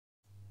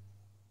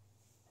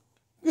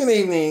Good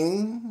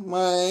evening,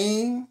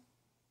 my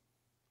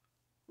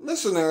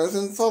listeners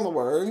and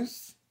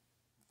followers.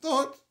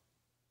 Thought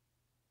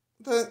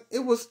that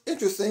it was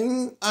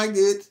interesting I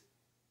did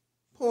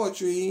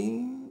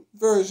poetry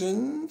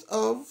versions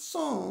of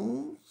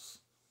songs.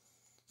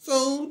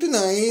 So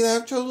tonight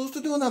I've chosen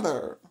to do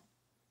another.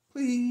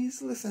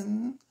 Please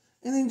listen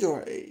and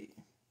enjoy.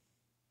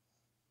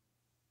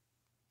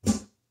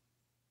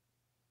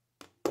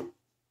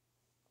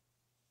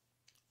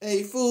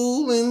 A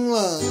Fool in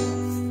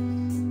Love.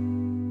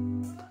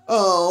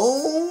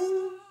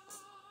 Oh,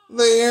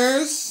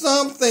 there's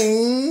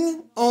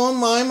something on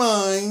my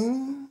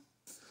mind.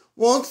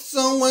 Won't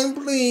someone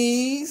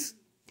please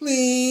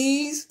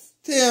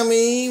tell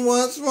me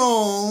what's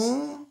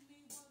wrong?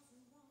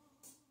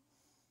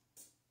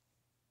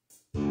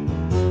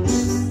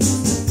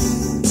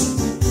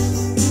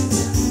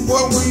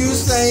 What were you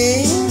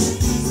saying?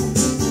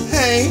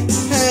 Hey,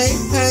 hey,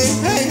 hey,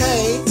 hey,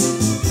 hey.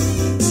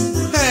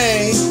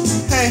 Hey,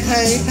 hey,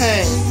 hey,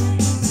 hey.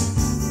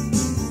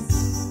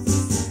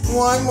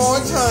 One more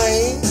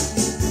time.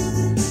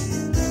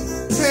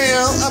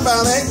 Tell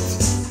about it.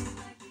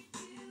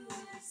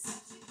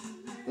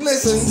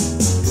 Listen,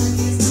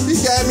 you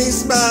got me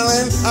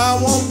smiling, I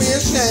won't be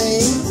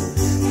ashamed.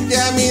 You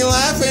got me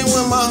laughing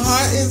when my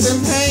heart is in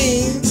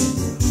pain.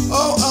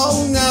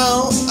 Oh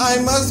no,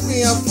 I must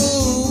be a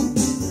fool,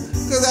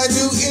 'cause I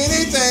do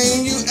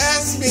anything you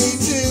ask me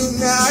to.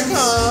 Now I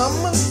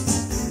come.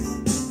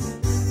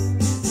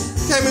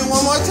 Tell me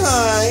one more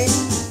time.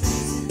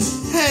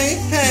 Hey,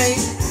 hey,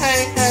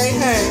 hey, hey,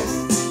 hey.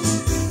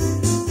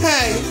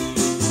 Hey,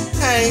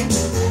 hey,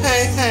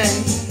 hey, hey.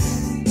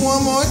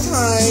 One more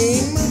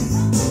time.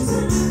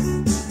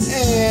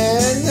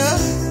 And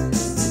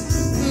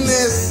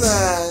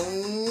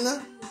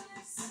listen.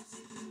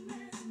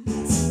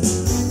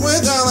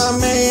 Without a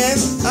man,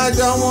 I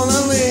don't want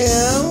to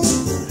live.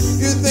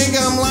 You think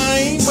I'm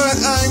lying, but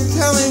I'm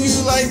telling you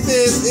like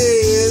this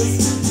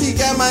is. He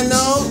got my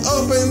nose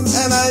open,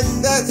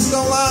 and that's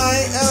no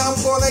lie, and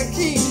I'm gonna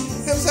keep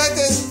him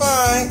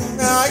satisfied.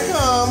 Now I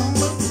come.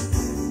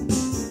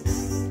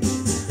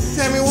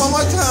 Tell me one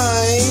more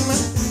time.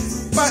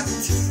 But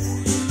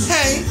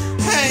hey,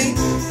 hey,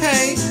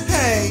 hey,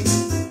 hey.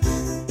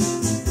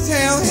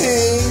 Tell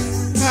him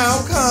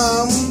how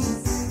come.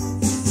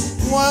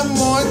 One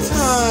more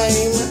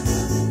time.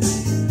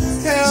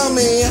 Tell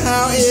me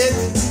how it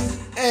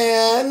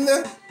and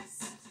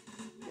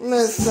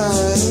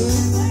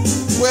listen.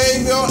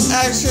 Wave your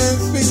actions,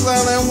 speak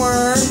louder than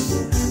words.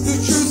 The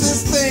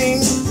truest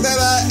thing that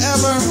I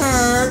ever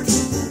heard.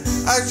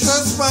 I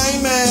trust my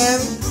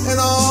man in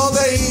all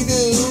that he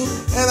do,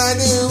 and I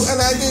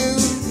do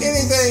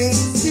anything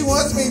he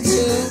wants me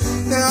to.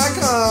 Now I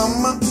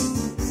come.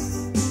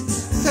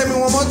 Tell me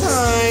one more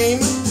time.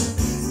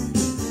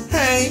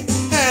 Hey,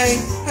 hey,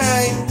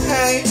 hey,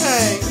 hey,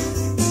 hey.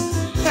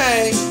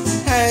 Hey,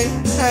 hey,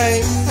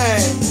 hey,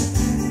 hey.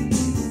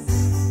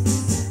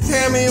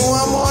 Tell me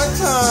one more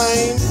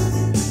time.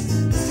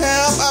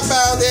 Tell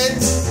about it.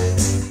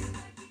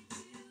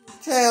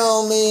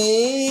 Tell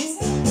me.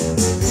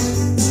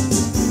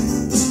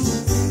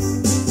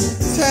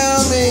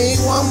 Tell me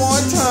one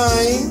more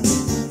time.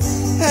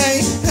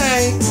 Hey,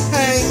 hey,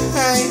 hey,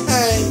 hey,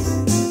 hey.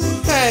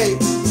 Hey,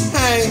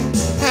 hey,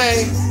 hey,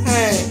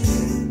 hey.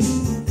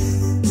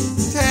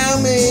 Tell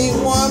me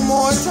one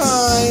more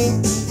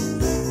time.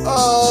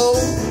 Oh.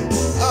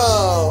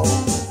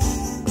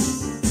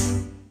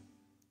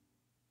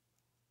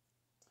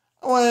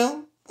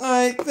 Well,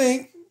 I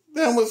think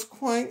that was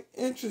quite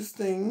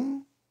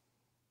interesting.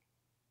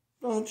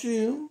 Don't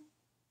you?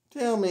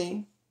 Tell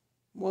me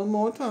one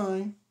more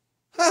time.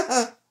 Ha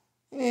ha.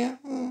 Yeah.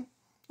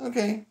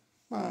 Okay.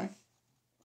 Bye.